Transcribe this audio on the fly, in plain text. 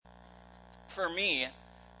For me,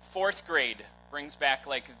 fourth grade brings back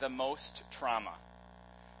like the most trauma,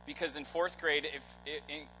 because in fourth grade,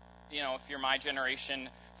 if you're my generation,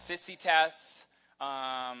 sissy tests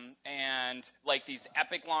and like these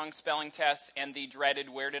epic long spelling tests and the dreaded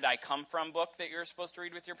 "Where Did I Come From" book that you're supposed to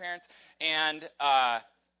read with your parents, and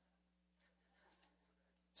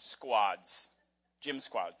squads. Gym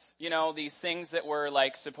squads. You know, these things that were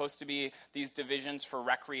like supposed to be these divisions for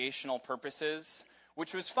recreational purposes,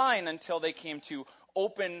 which was fine until they came to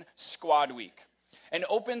open squad week. And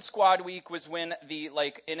open squad week was when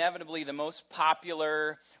inevitably the most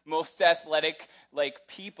popular, most athletic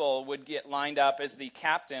people would get lined up as the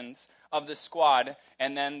captains of the squad,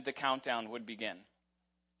 and then the countdown would begin.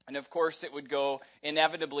 And of course it would go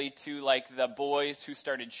inevitably to the boys who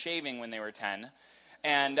started shaving when they were 10.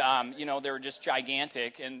 And, they were just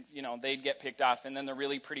gigantic, and, they'd get picked off. And then the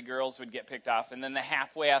really pretty girls would get picked off. And then the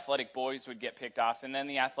halfway athletic boys would get picked off. And then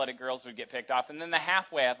the athletic girls would get picked off. And then the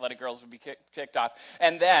halfway athletic girls would be picked off.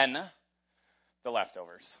 And then the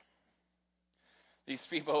leftovers. These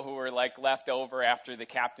people who were, left over after the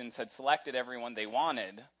captains had selected everyone they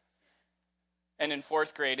wanted. And in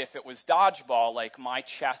fourth grade, if it was dodgeball, my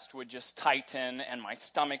chest would just tighten and my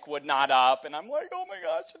stomach would knot up. And I'm like, oh my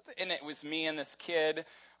gosh. And it was me and this kid.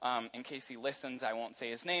 In case he listens, I won't say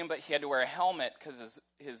his name, but he had to wear a helmet because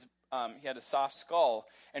he had a soft skull.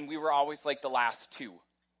 And we were always the last two.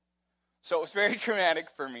 So it was very traumatic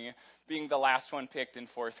for me being the last one picked in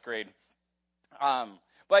fourth grade.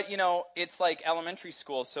 But, it's like elementary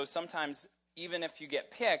school. So sometimes even if you get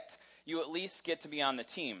picked, you at least get to be on the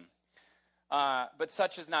team. But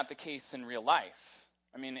such is not the case in real life.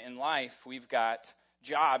 I mean, in life, we've got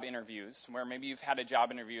job interviews where maybe you've had a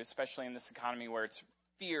job interview, especially in this economy where it's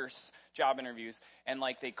fierce job interviews, and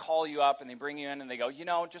they call you up and they bring you in and they go,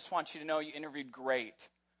 just want you to know you interviewed great.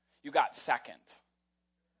 You got second.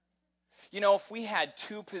 If we had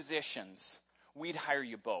two positions, we'd hire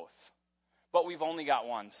you both. But we've only got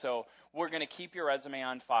one, so we're going to keep your resume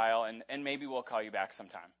on file and maybe we'll call you back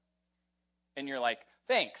sometime. And you're like,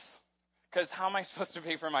 thanks. Because how am I supposed to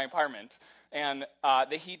pay for my apartment? And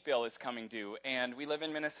the heat bill is coming due. And we live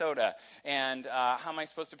in Minnesota. And how am I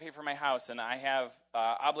supposed to pay for my house? And I have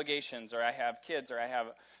obligations, or I have kids, or I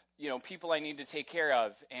have people I need to take care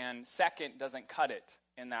of. And second doesn't cut it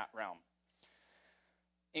in that realm.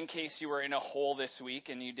 In case you were in a hole this week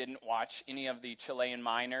and you didn't watch any of the Chilean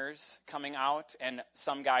miners coming out, and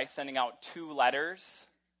some guy sending out 2 letters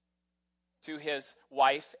to his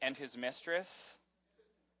wife and his mistress,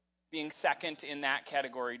 being second in that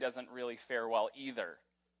category doesn't really fare well either.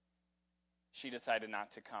 She decided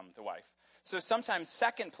not to come, the wife. So sometimes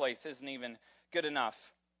second place isn't even good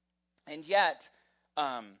enough. And yet,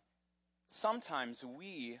 sometimes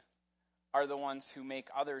we are the ones who make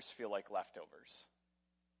others feel like leftovers.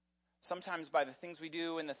 Sometimes by the things we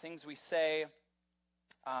do and the things we say,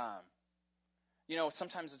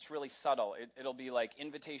 sometimes it's really subtle. It'll be like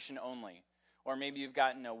invitation only. Or maybe you've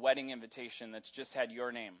gotten a wedding invitation that's just had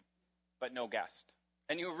your name, but no guest.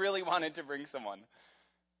 And you really wanted to bring someone.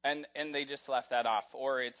 And they just left that off.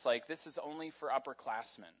 Or it's like, this is only for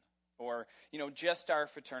upperclassmen. Or, just our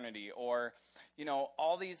fraternity. Or,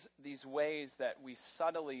 all these ways that we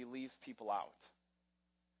subtly leave people out.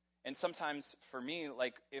 And sometimes for me,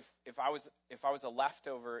 if I was a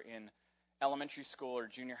leftover in elementary school or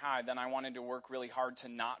junior high, then I wanted to work really hard to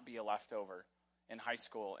not be a leftover in high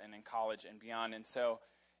school and in college and beyond. And so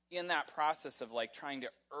in that process of trying to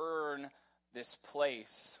earn this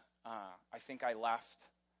place, I think I left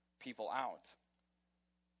people out.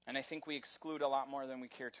 And I think we exclude a lot more than we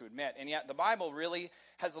care to admit. And yet the Bible really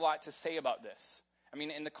has a lot to say about this. I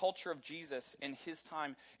mean, in the culture of Jesus, in his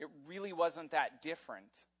time, it really wasn't that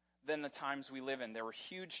different than the times we live in. There were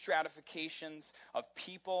huge stratifications of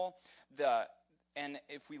people. And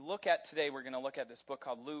if we look at today, we're going to look at this book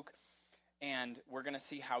called Luke, and we're going to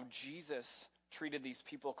see how Jesus treated these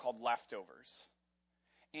people called leftovers,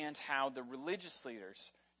 and how the religious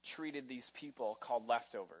leaders treated these people called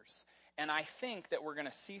leftovers. And I think that we're going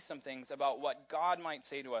to see some things about what God might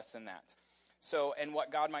say to us in that. So, and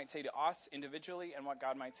what God might say to us individually, and what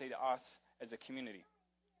God might say to us as a community.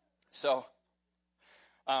 So,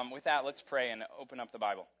 with that, let's pray and open up the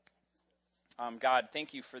Bible. God,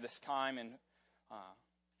 thank you for this time, and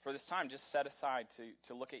for this time just set aside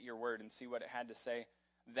to look at your word and see what it had to say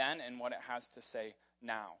then and what it has to say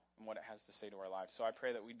now and what it has to say to our lives. So I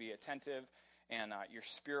pray that we'd be attentive and your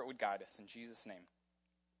spirit would guide us. In Jesus' name,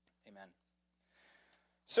 amen.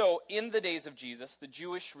 So in the days of Jesus, the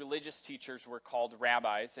Jewish religious teachers were called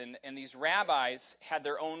rabbis, and these rabbis had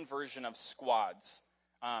their own version of squads.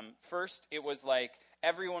 First, it was like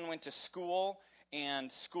everyone went to school,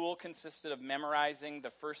 and school consisted of memorizing the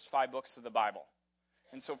first 5 books of the Bible.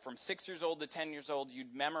 And so from 6 years old to 10 years old,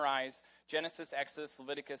 you'd memorize Genesis, Exodus,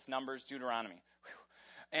 Leviticus, Numbers, Deuteronomy.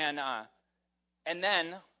 And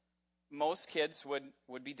then most kids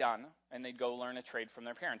would be done, and they'd go learn a trade from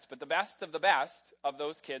their parents. But the best of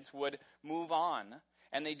those kids would move on,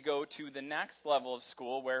 and they'd go to the next level of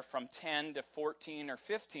school, where from 10 to 14 or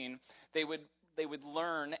 15, they would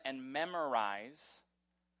learn and memorize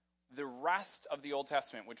the rest of the Old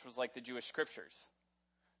Testament, which was like the Jewish scriptures.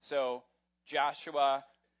 So Joshua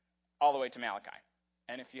all the way to Malachi.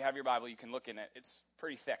 And if you have your Bible, you can look in it. It's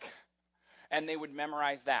pretty thick. And they would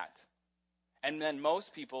memorize that. And then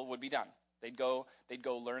most people would be done. They'd go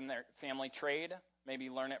learn their family trade, maybe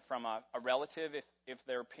learn it from a relative if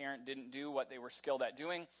their parent didn't do what they were skilled at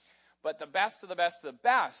doing. But the best of the best of the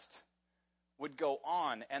best would go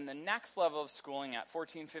on. And the next level of schooling at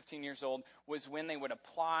 14, 15 years old was when they would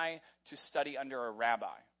apply to study under a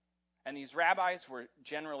rabbi. And these rabbis were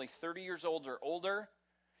generally 30 years old or older,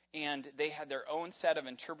 and they had their own set of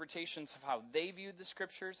interpretations of how they viewed the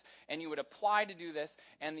scriptures, and you would apply to do this,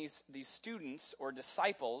 and these students or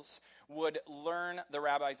disciples would learn the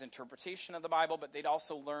rabbi's interpretation of the Bible, but they'd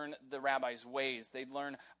also learn the rabbi's ways. They'd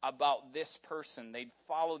learn about this person. They'd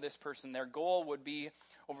follow this person. Their goal would be,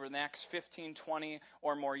 over the next 15, 20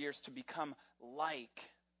 or more years, to become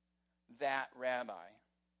like that rabbi.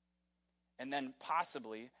 And then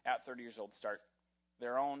possibly, at 30 years old, start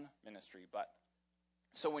their own ministry.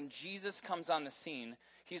 So when Jesus comes on the scene,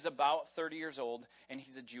 he's about 30 years old, and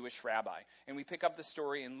he's a Jewish rabbi. And we pick up the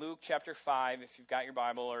story in Luke chapter 5. If you've got your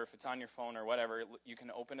Bible, or if it's on your phone or whatever, you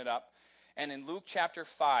can open it up. And in Luke chapter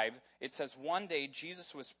 5, it says, one day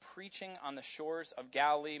Jesus was preaching on the shores of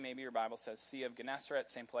Galilee. Maybe your Bible says Sea of Gennesaret,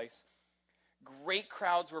 same place. Great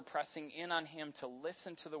crowds were pressing in on him to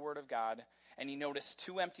listen to the word of God. And he noticed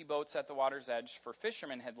 2 empty boats at the water's edge, for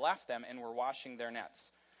fishermen had left them and were washing their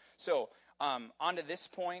nets. So, on to this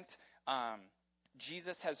point,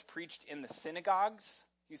 Jesus has preached in the synagogues.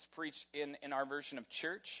 He's preached in our version of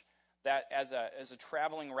church, that as a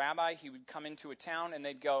traveling rabbi, he would come into a town and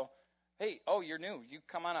they'd go, hey, oh, you're new. You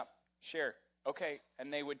come on up. Share. Okay.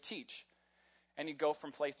 And they would teach. And he'd go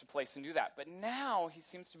from place to place and do that. But now he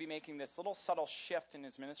seems to be making this little subtle shift in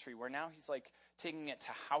his ministry, where now he's like taking it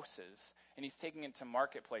to houses, and he's taking it to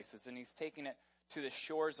marketplaces, and he's taking it to the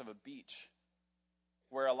shores of a beach,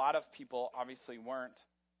 where a lot of people obviously weren't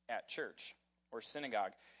at church or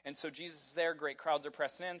synagogue. And so Jesus is there, great crowds are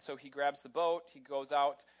pressing in, so he grabs the boat, he goes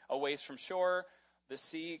out a ways from shore, the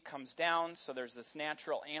sea comes down, so there's this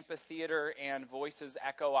natural amphitheater, and voices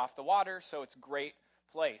echo off the water, so it's a great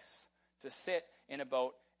place to sit in a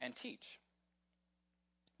boat and teach.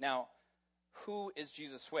 Now, who is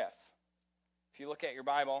Jesus with? If you look at your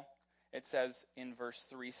Bible, it says in verse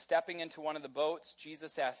 3, stepping into one of the boats,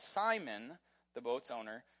 Jesus asked Simon, the boat's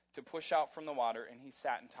owner, to push out from the water, and he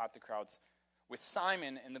sat and taught the crowds with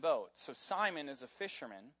Simon in the boat. So Simon is a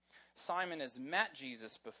fisherman. Simon has met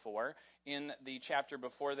Jesus before. In the chapter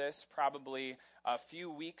before this, probably a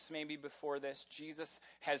few weeks maybe before this, Jesus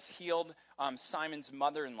has healed Simon's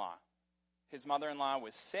mother-in-law. His mother-in-law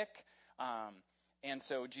was sick, and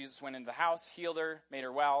so Jesus went into the house, healed her, made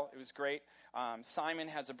her well. It was great. Simon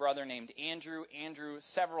has a brother named Andrew. Andrew,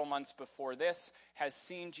 several months before this, has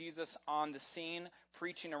seen Jesus on the scene,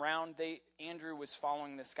 preaching around. Andrew was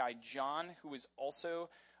following this guy, John, who was also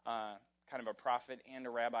kind of a prophet and a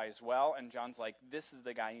rabbi as well. And John's like, this is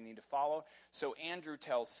the guy you need to follow. So Andrew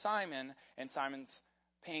tells Simon, and Simon's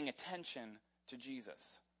paying attention to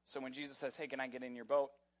Jesus. So when Jesus says, hey, can I get in your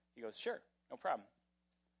boat? He goes, sure, no problem.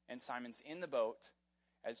 And Simon's in the boat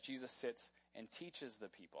as Jesus sits and teaches the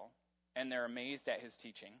people, and they're amazed at his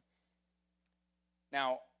teaching.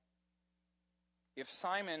 Now, if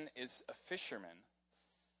Simon is a fisherman,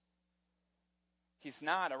 he's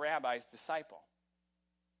not a rabbi's disciple.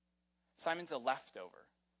 Simon's a leftover.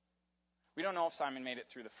 We don't know if Simon made it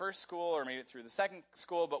through the first school or made it through the second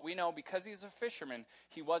school, but we know because he's a fisherman,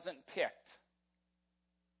 he wasn't picked.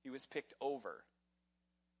 He was picked over.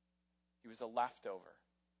 He was a leftover.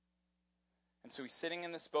 And so he's sitting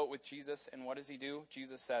in this boat with Jesus, and what does he do?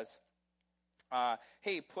 Jesus says,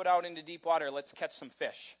 hey, put out into deep water, let's catch some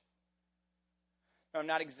fish. Now, I'm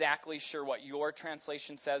not exactly sure what your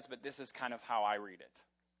translation says, but this is kind of how I read it.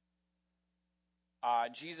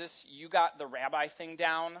 Jesus, you got the rabbi thing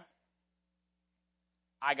down.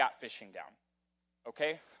 I got fishing down.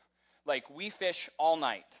 Okay? Like, we fish all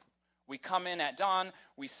night. We come in at dawn.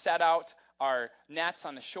 We set out our nets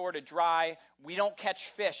on the shore to dry. We don't catch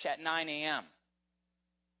fish at 9 a.m.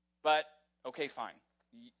 But, okay, fine.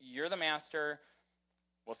 You're the master.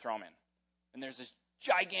 We'll throw them in. And there's this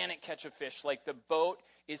gigantic catch of fish. Like the boat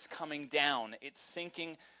is coming down. It's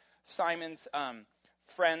sinking. Simon's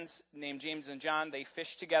friends named James and John, they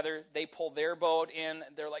fish together. They pull their boat in.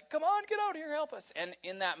 They're like, come on, get out here, help us. And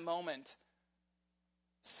in that moment,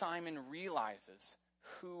 Simon realizes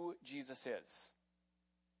who Jesus is.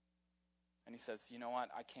 And he says, you know what?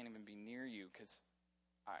 I can't even be near you because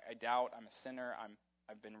I doubt. I'm a sinner.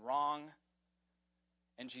 I've been wrong.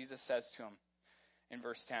 And Jesus says to him in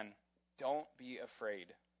verse 10, don't be afraid.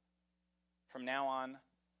 From now on,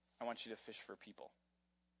 I want you to fish for people.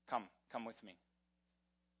 Come with me.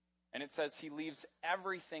 And it says he leaves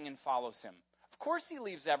everything and follows him. Of course he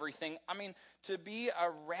leaves everything. I mean, to be a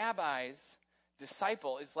rabbi's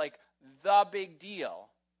disciple is like the big deal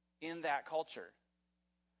in that culture.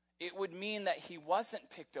 It would mean that he wasn't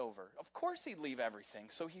picked over. Of course he'd leave everything,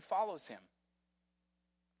 so he follows him.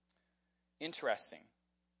 Interesting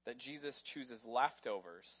that Jesus chooses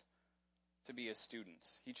leftovers to be his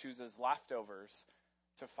students. He chooses leftovers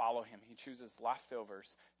to follow him. He chooses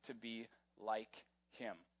leftovers to be like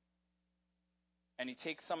him. And he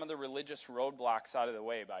takes some of the religious roadblocks out of the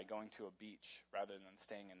way by going to a beach rather than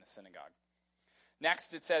staying in the synagogue.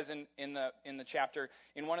 Next, it says in the chapter,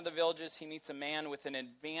 in one of the villages, he meets a man with an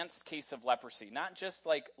advanced case of leprosy. Not just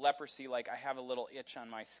like leprosy, like I have a little itch on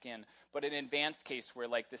my skin, but an advanced case where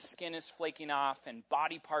like the skin is flaking off and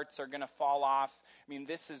body parts are going to fall off. I mean,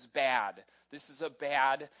 this is bad. This is a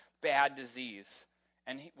bad, bad disease.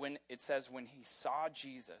 And when it says when he saw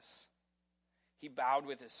Jesus, he bowed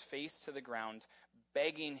with his face to the ground,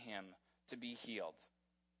 begging him to be healed.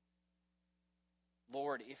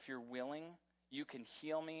 Lord, if you're willing, you can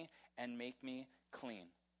heal me and make me clean.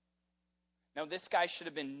 Now, this guy should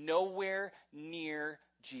have been nowhere near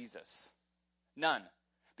Jesus. None.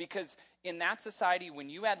 Because in that society, when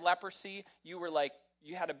you had leprosy, you were like,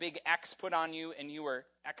 you had a big X put on you and you were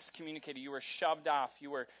excommunicated. You were shoved off.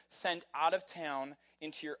 You were sent out of town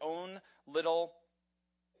into your own little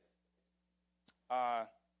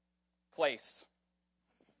place.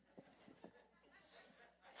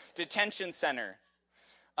 Detention center.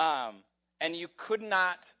 And you could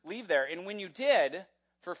not leave there. And when you did,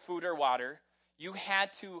 for food or water, you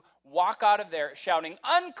had to walk out of there shouting,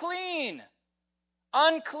 unclean,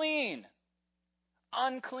 unclean,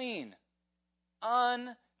 unclean,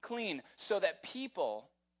 unclean, so that people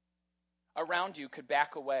around you could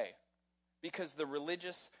back away. Because the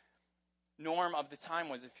religious norm of the time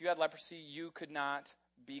was if you had leprosy, you could not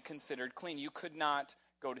be considered clean. You could not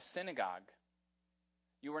go to synagogue.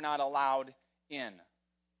 You were not allowed in.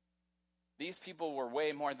 These people were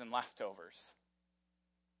way more than leftovers.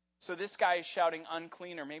 So this guy is shouting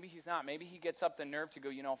unclean, or maybe he's not. Maybe he gets up the nerve to go,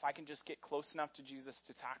 if I can just get close enough to Jesus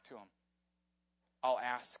to talk to him, I'll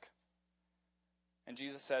ask. And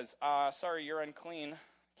Jesus says, sorry, you're unclean.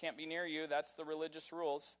 Can't be near you. That's the religious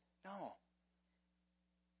rules. No.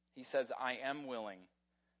 He says, I am willing.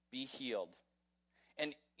 Be healed.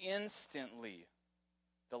 And instantly,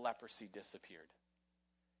 the leprosy disappeared.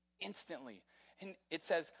 Instantly. And it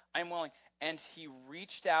says, I'm willing. And he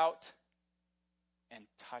reached out and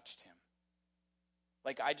touched him.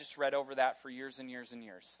 Like I just read over that for years and years and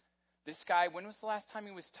years. This guy, when was the last time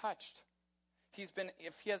he was touched?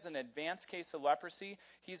 If he has an advanced case of leprosy,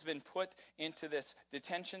 he's been put into this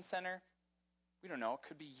detention center. We don't know, it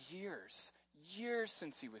could be years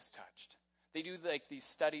since he was touched. They do like these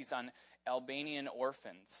studies on Albanian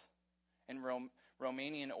orphans and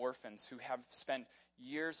Romanian orphans who have spent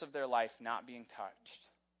years of their life not being touched.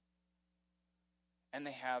 And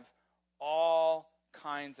they have all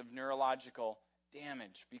kinds of neurological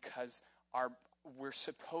damage because we're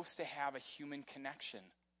supposed to have a human connection.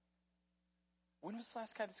 When was the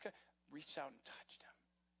last guy this guy reached out and touched him?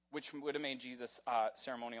 Which would have made Jesus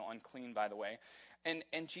ceremonial unclean, by the way.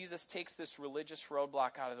 And Jesus takes this religious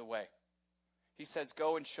roadblock out of the way. He says,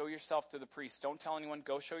 go and show yourself to the priest. Don't tell anyone.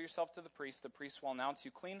 Go show yourself to the priest. The priest will announce you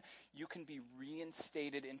clean. You can be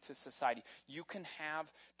reinstated into society. You can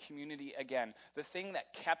have community again. The thing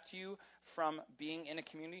that kept you from being in a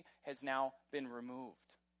community has now been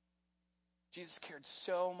removed. Jesus cared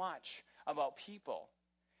so much about people.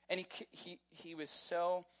 And he was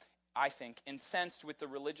so, I think, incensed with the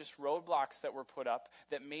religious roadblocks that were put up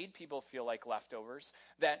that made people feel like leftovers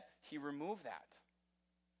that he removed that.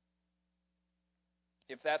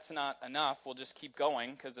 If that's not enough, we'll just keep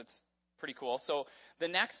going because it's pretty cool. So the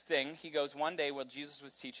next thing, he goes, one day while Jesus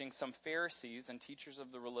was teaching, some Pharisees and teachers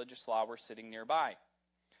of the religious law were sitting nearby.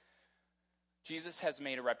 Jesus has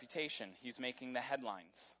made a reputation. He's making the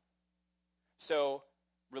headlines. So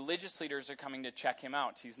religious leaders are coming to check him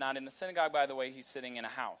out. He's not in the synagogue, by the way. He's sitting in a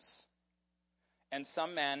house. And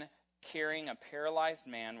some men carrying a paralyzed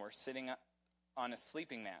man were sitting on a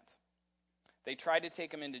sleeping mat. They tried to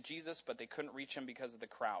take him into Jesus, but they couldn't reach him because of the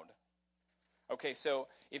crowd. Okay, so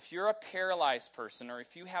if you're a paralyzed person or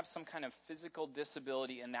if you have some kind of physical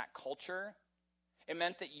disability in that culture, it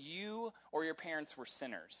meant that you or your parents were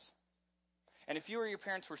sinners. And if you or your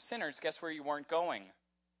parents were sinners, guess where you weren't going?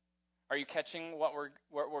 Are you catching what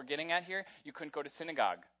we're getting at here? You couldn't go to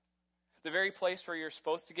synagogue. The very place where you're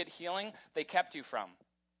supposed to get healing, they kept you from.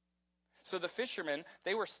 So the fishermen,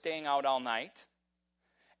 they were staying out all night,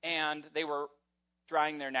 and they were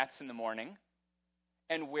drying their nets in the morning.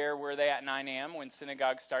 And where were they at 9 a.m. when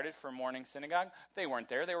synagogue started for morning synagogue? They weren't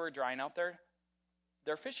there. They were drying out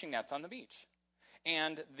their fishing nets on the beach.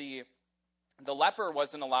 And the leper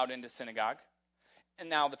wasn't allowed into synagogue. And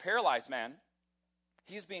now the paralyzed man,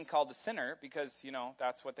 he's being called a sinner because,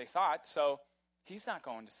 that's what they thought. So he's not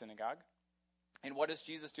going to synagogue. And what does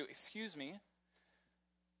Jesus do? Excuse me,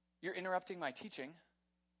 you're interrupting my teaching.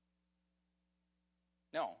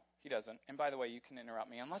 No, he doesn't. And by the way, you can interrupt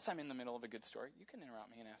me. Unless I'm in the middle of a good story, you can interrupt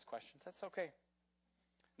me and ask questions. That's okay.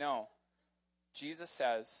 No, Jesus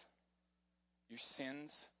says, your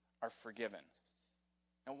sins are forgiven.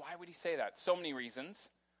 Now, why would he say that? So many reasons,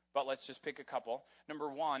 but let's just pick a couple. Number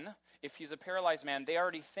one, if he's a paralyzed man, they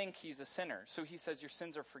already think he's a sinner. So he says your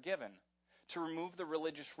sins are forgiven. To remove the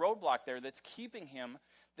religious roadblock there that's keeping him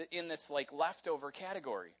in this leftover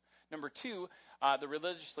category. Number two, the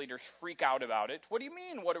religious leaders freak out about it. What do you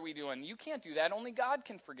mean? What are we doing? You can't do that. Only God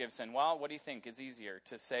can forgive sin. Well, what do you think is easier?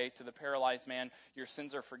 To say to the paralyzed man, your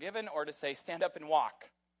sins are forgiven, or to say, stand up and walk?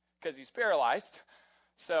 Because he's paralyzed.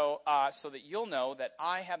 So that you'll know that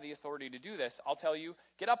I have the authority to do this, I'll tell you,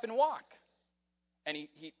 get up and walk. And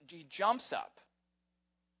he jumps up,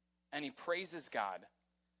 and he praises God.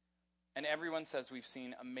 And everyone says we've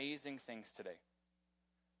seen amazing things today.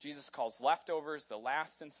 Jesus calls leftovers the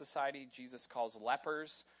last in society. Jesus calls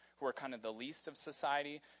lepers, who are kind of the least of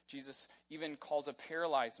society. Jesus even calls a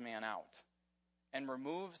paralyzed man out and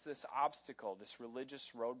removes this obstacle, this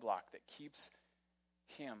religious roadblock that keeps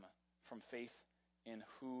him from faith in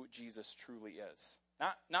who Jesus truly is.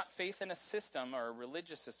 Not faith in a system or a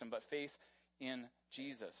religious system, but faith in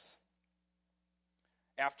Jesus.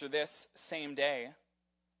 After this same day,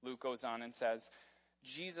 Luke goes on and says,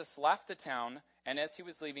 Jesus left the town, and as he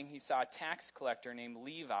was leaving, he saw a tax collector named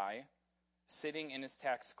Levi sitting in his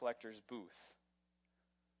tax collector's booth.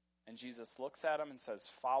 And Jesus looks at him and says,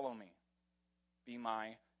 follow me, be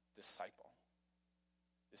my disciple.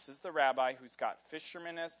 This is the rabbi who's got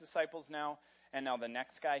fishermen as disciples now, and now the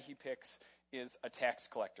next guy he picks is a tax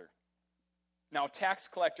collector. Now, tax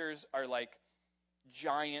collectors are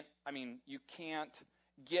giant, you can't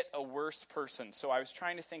get a worse person. So I was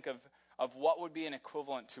trying to think of what would be an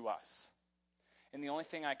equivalent to us. And the only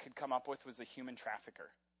thing I could come up with was a human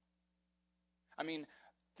trafficker.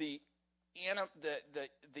 The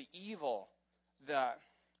evil,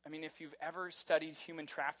 if you've ever studied human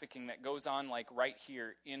trafficking that goes on right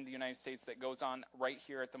here in the United States, that goes on right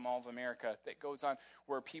here at the Mall of America, that goes on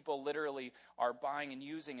where people literally are buying and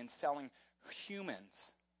using and selling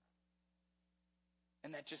humans.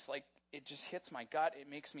 And that it just hits my gut. It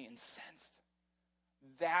makes me incensed.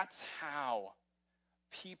 That's how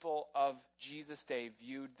people of Jesus' day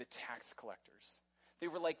viewed the tax collectors. They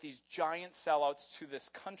were like these giant sellouts to this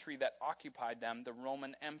country that occupied them, the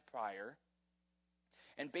Roman Empire.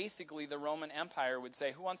 And basically the Roman Empire would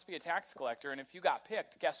say, who wants to be a tax collector? And if you got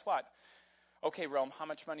picked, guess what? Okay, Rome, how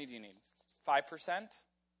much money do you need? 5%?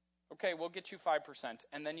 Okay, we'll get you 5%.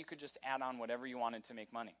 And then you could just add on whatever you wanted to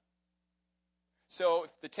make money. So if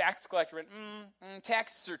the tax collector went,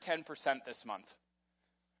 taxes are 10% this month,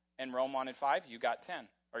 and Rome wanted 5, you got 10,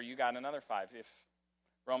 or you got another 5. If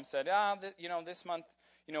Rome said, this month,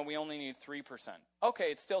 we only need 3%.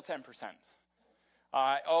 Okay, it's still 10%.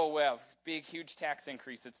 Big, huge tax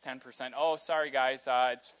increase, it's 10%. Oh, sorry, guys,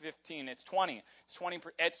 it's 15, it's 20,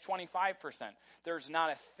 it's 25%. There's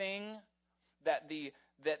not a thing that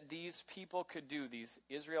these people could do, these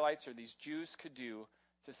Israelites or these Jews could do,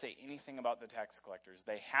 to say anything about the tax collectors.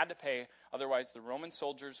 They had to pay, otherwise the Roman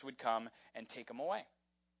soldiers would come and take them away.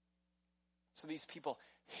 So these people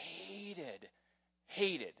hated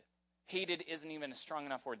isn't even a strong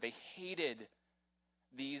enough word. They hated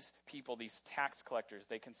these people, these tax collectors.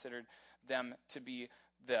 They considered them to be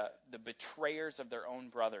the betrayers of their own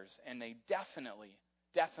brothers. And they definitely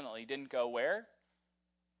didn't go where?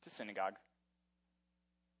 To synagogue.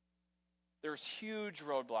 There's huge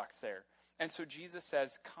roadblocks there. And so Jesus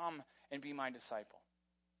says, come and be my disciple.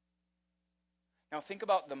 Now think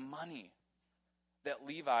about the money that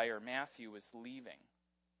Levi or Matthew was leaving.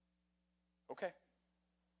 Okay.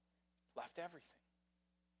 Left everything.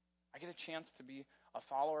 I get a chance to be a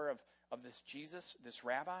follower of this Jesus, this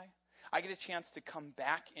rabbi. I get a chance to come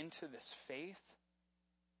back into this faith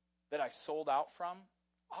that I've sold out from.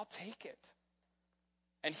 I'll take it.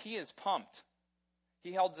 And he is pumped.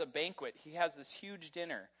 He holds a banquet. He has this huge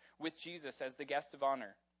dinner with Jesus as the guest of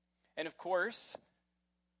honor. And of course,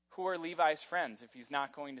 who are Levi's friends if he's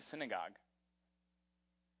not going to synagogue?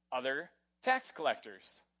 Other tax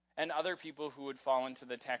collectors and other people who would fall into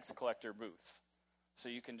the tax collector booth. So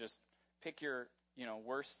you can just pick your,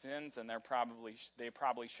 worst sins, and they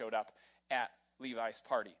probably showed up at Levi's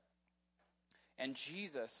party. And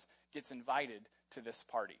Jesus gets invited to this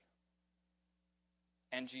party.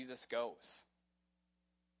 And Jesus goes.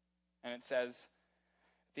 And it says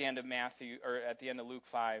at the end of Luke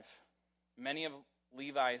 5, many of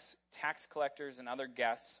Levi's tax collectors and other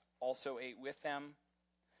guests also ate with them,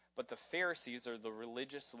 but the Pharisees, or the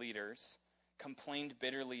religious leaders, complained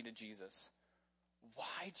bitterly to Jesus.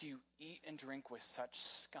 Why do you eat and drink with such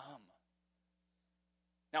scum?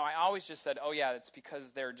 Now, I always just said, oh yeah, it's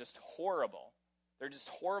because they're just horrible. They're just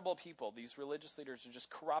horrible people. These religious leaders are just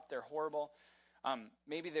corrupt. They're horrible.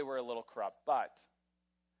 Maybe they were a little corrupt, but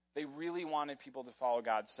they really wanted people to follow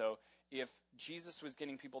God. So if Jesus was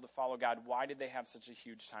getting people to follow God, why did they have such a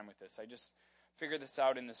huge time with this? I just figured this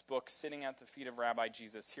out in this book, Sitting at the Feet of Rabbi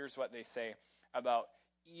Jesus. Here's what they say about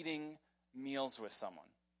eating meals with someone.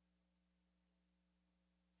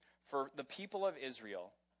 For the people of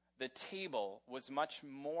Israel, the table was much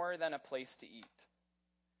more than a place to eat.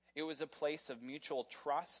 It was a place of mutual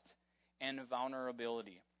trust and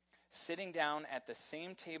vulnerability. Sitting down at the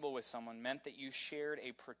same table with someone meant that you shared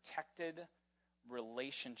a protected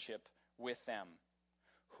relationship with them.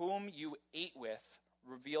 Whom you ate with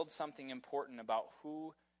revealed something important about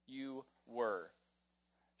who you were,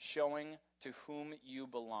 showing to whom you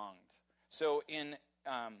belonged. So in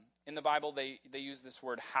the Bible, they use this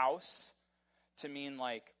word house to mean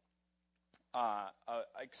like a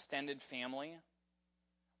extended family.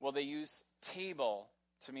 Well, they use table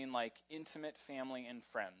to mean like intimate family and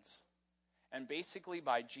friends. And basically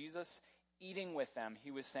by Jesus eating with them, he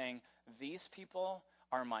was saying, these people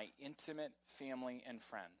are my intimate family and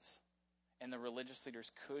friends. And the religious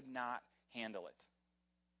leaders could not handle it.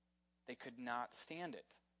 They could not stand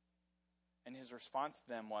it. And his response to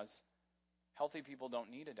them was, healthy people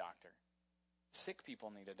don't need a doctor. Sick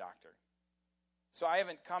people need a doctor. So I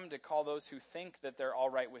haven't come to call those who think that they're all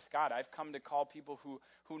right with God. I've come to call people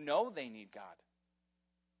who know they need God.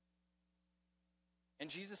 And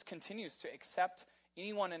Jesus continues to accept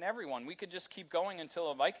anyone and everyone. We could just keep going until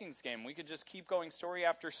a Vikings game. We could just keep going story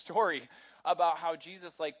after story about how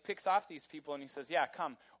Jesus picks off these people and he says, yeah,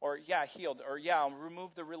 come, or yeah, healed, or yeah, I'll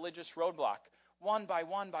remove the religious roadblock. One by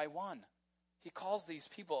one by one. He calls these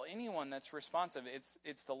people, anyone that's responsive.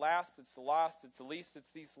 It's the last, it's the lost, it's the least,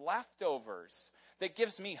 it's these leftovers that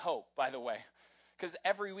gives me hope, by the way. Because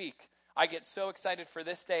every week I get so excited for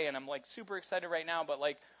this day, and I'm super excited right now, but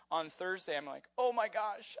on Thursday I'm like, oh my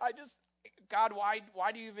gosh, God,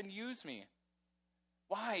 why do you even use me?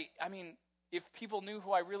 Why? I mean, if people knew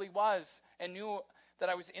who I really was and knew that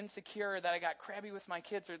I was insecure, that I got crabby with my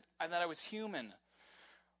kids, and that I was human,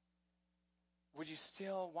 would you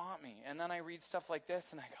still want me? And then I read stuff like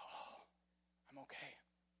this and I go, oh, I'm okay.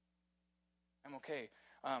 I'm okay.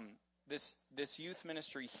 This youth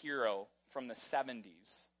ministry hero from the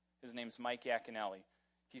 70s, his name's Mike Yaconelli,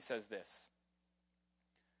 he says this: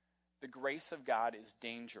 the grace of God is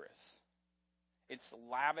dangerous. It's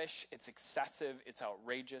lavish, it's excessive, it's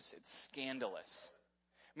outrageous, it's scandalous.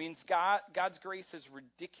 It means God's grace is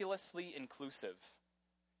ridiculously inclusive.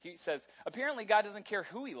 He says, apparently God doesn't care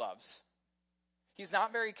who he loves. He's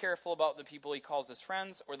not very careful about the people he calls his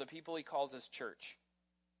friends or the people he calls his church.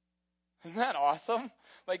 Isn't that awesome?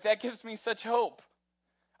 That gives me such hope.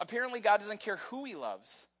 Apparently God doesn't care who he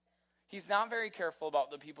loves. He's not very careful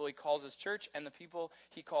about the people he calls his church and the people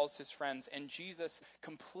he calls his friends. And Jesus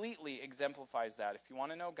completely exemplifies that. If you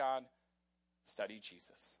want to know God, study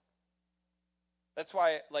Jesus. That's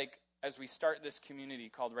why, as we start this community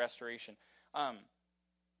called Restoration,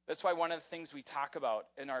 that's why one of the things we talk about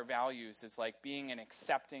in our values is being an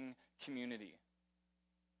accepting community.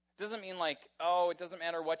 It doesn't mean it doesn't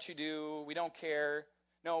matter what you do, we don't care.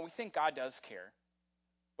 No, we think God does care.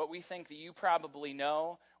 But we think that you probably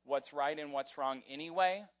know what's right and what's wrong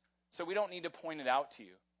anyway, so we don't need to point it out to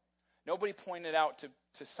you. Nobody pointed out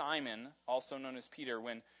to Simon, also known as Peter,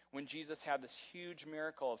 when Jesus had this huge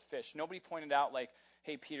miracle of fish. Nobody pointed out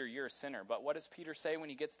hey, Peter, you're a sinner. But what does Peter say when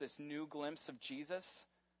he gets this new glimpse of Jesus?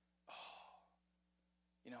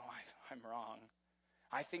 I'm wrong.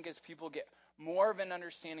 I think as people get more of an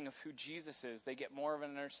understanding of who Jesus is, they get more of an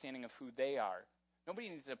understanding of who they are. Nobody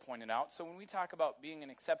needs to point it out. So when we talk about being an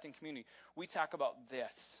accepting community, we talk about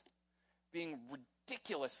this, being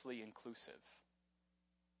ridiculously inclusive.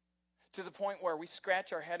 To the point where we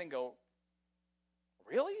scratch our head and go,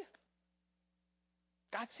 really?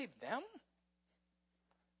 God saved them?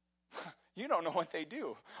 You don't know what they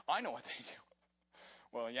do. I know what they do.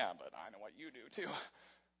 Well, yeah, but I know what you do too.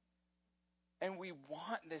 And we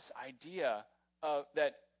want this idea of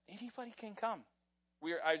that anybody can come.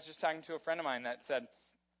 I was just talking to a friend of mine that said,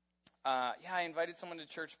 yeah, I invited someone to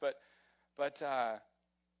church, but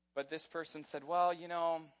this person said, well,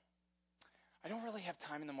 I don't really have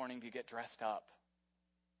time in the morning to get dressed up.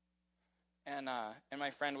 And my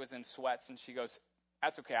friend was in sweats, and she goes,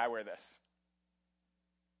 that's okay, I wear this.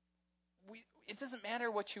 It doesn't matter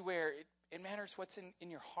what you wear. It matters what's in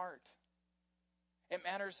your heart. It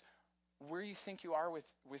matters where you think you are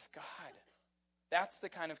with God. That's the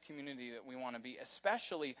kind of community that we want to be,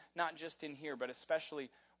 especially not just in here, but especially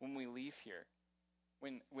when we leave here.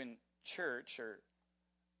 When church or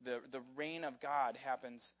the reign of God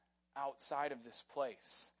happens outside of this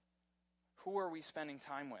place. Who are we spending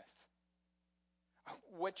time with?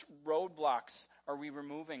 Which roadblocks are we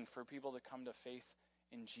removing for people to come to faith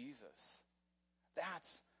in Jesus?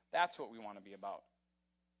 That's what we want to be about.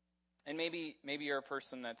 And maybe you're a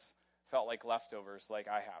person that's felt like leftovers, like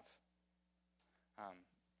I have.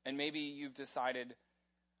 And maybe you've decided,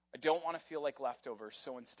 I don't want to feel like leftovers,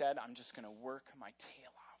 so instead I'm just going to work my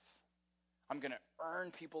tail off. I'm going to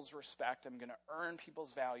earn people's respect. I'm going to earn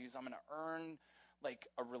people's values. I'm going to earn like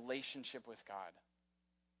a relationship with God.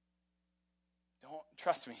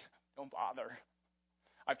 Trust me, don't bother.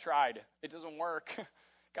 I've tried. It doesn't work.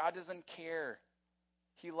 God doesn't care.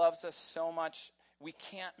 He loves us so much. We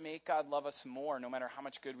can't make God love us more no matter how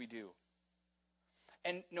much good we do.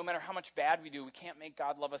 And no matter how much bad we do, we can't make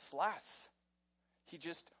God love us less. He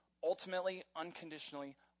just ultimately,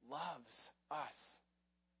 unconditionally loves us.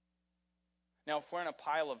 Now, if we're in a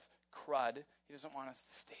pile of crud, he doesn't want us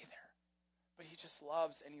to stay there. But he just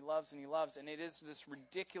loves and he loves and he loves. And it is this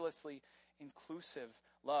ridiculously inclusive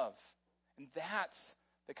love. And that's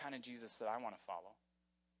the kind of Jesus that I want to follow.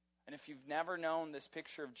 And if you've never known this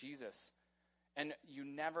picture of Jesus, and you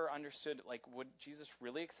never understood, like, would Jesus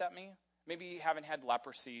really accept me? Maybe you haven't had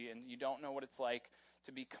leprosy and you don't know what it's like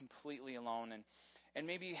to be completely alone. And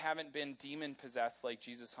maybe you haven't been demon-possessed like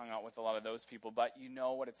Jesus hung out with a lot of those people, but you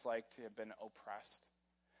know what it's like to have been oppressed.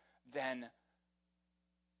 Then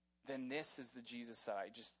this is the Jesus that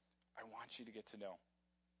I want you to get to know.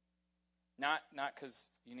 Not because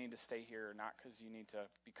you need to stay here, or not because you need to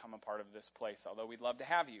become a part of this place, although we'd love to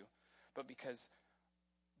have you, but because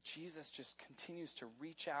Jesus just continues to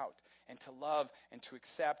reach out and to love and to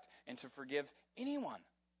accept and to forgive anyone.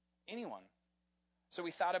 Anyone. So we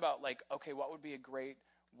thought about, like, okay, what would be a great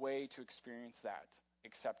way to experience that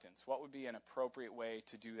acceptance? What would be an appropriate way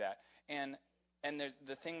to do that? And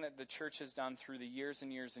the thing that the church has done through the years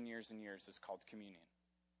and years and years and years is called communion.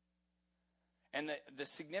 And the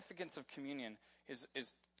significance of communion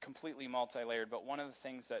is completely multi-layered, but one of the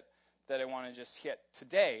things that I want to just hit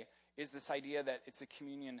today is this idea that it's a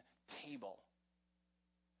communion table.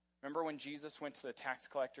 Remember when Jesus went to the tax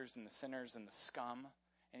collectors and the sinners and the scum,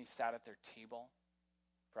 and he sat at their table?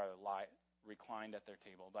 Probably reclined at their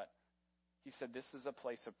table, but he said, this is a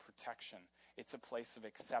place of protection. It's a place of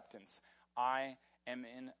acceptance. I am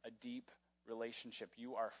in a deep relationship.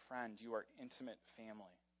 You are a friend. You are intimate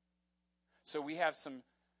family. So we have some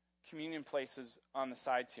communion places on the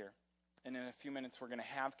sides here, and in a few minutes we're going to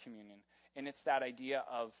have communion. And it's that idea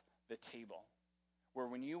of the table, where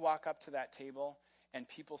when you walk up to that table and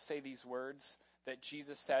people say these words that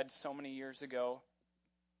Jesus said so many years ago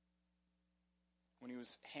when he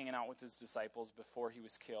was hanging out with his disciples before he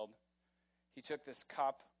was killed, he took this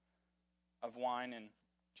cup of wine and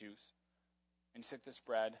juice, and he took this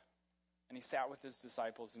bread, and he sat with his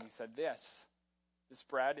disciples, and he said, this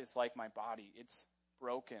bread is like my body. It's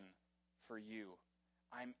broken for you.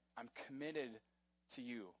 I'm committed to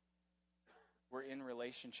you. We're in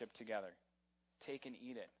relationship together. Take and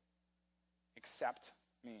eat it. Accept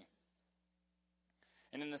me.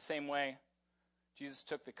 And in the same way, Jesus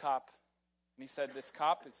took the cup, and he said, this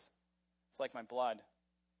cup it's like my blood.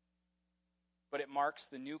 But it marks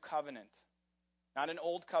the new covenant. Not an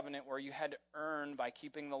old covenant where you had to earn by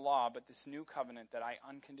keeping the law, but this new covenant that I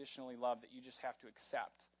unconditionally love, that you just have to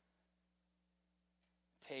accept.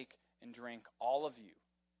 Take and drink, all of you.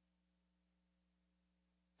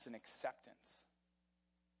 It's an acceptance.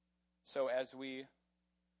 So as we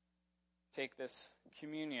take this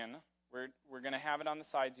communion, we're going to have it on the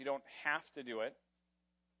sides. You don't have to do it.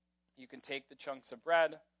 You can take the chunks of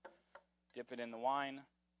bread, dip it in the wine,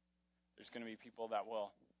 There's going to be people that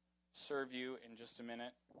will serve you in just a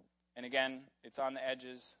minute. And again, it's on the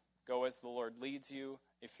edges. Go as the Lord leads you.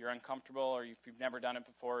 If you're uncomfortable or if you've never done it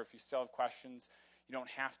before, if you still have questions, you don't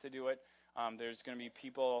have to do it. There's going to be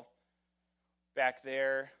people back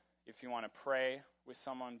there. If you want to pray with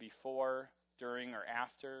someone before, during, or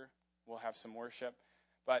after, we'll have some worship.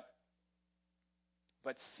 But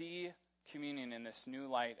see communion in this new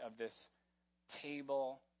light of this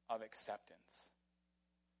table of acceptance.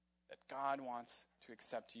 That God wants to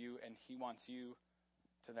accept you, and he wants you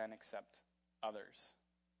to then accept others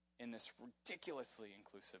in this ridiculously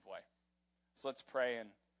inclusive way. So let's pray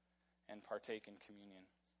and partake in communion.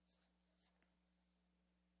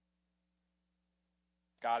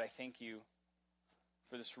 God, I thank you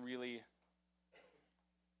for this really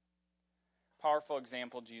powerful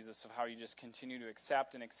example, Jesus, of how you just continue to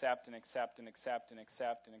accept and accept and accept and accept and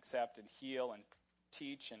accept and accept and heal and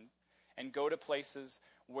teach and go to places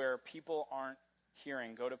where people aren't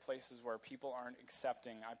hearing, go to places where people aren't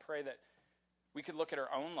accepting. I pray that we could look at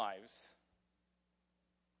our own lives,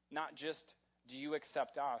 not just do you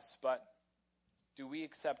accept us, but do we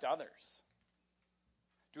accept others?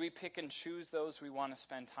 Do we pick and choose those we want to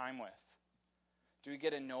spend time with? Do we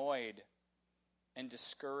get annoyed and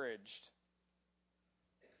discouraged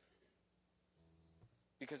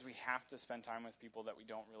because we have to spend time with people that we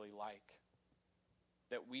don't really like,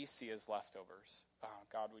 that we see as leftovers? Oh,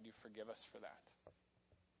 God, would you forgive us for that?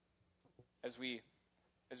 As we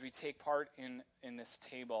take part in this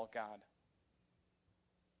table, God,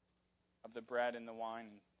 of the bread and the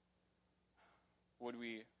wine, would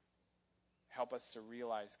we help us to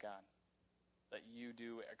realize, God, that you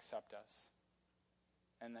do accept us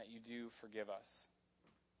and that you do forgive us.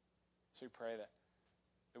 So we pray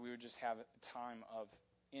that we would just have a time of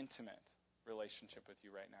intimate relationship with you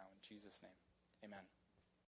right now. In Jesus' name, amen.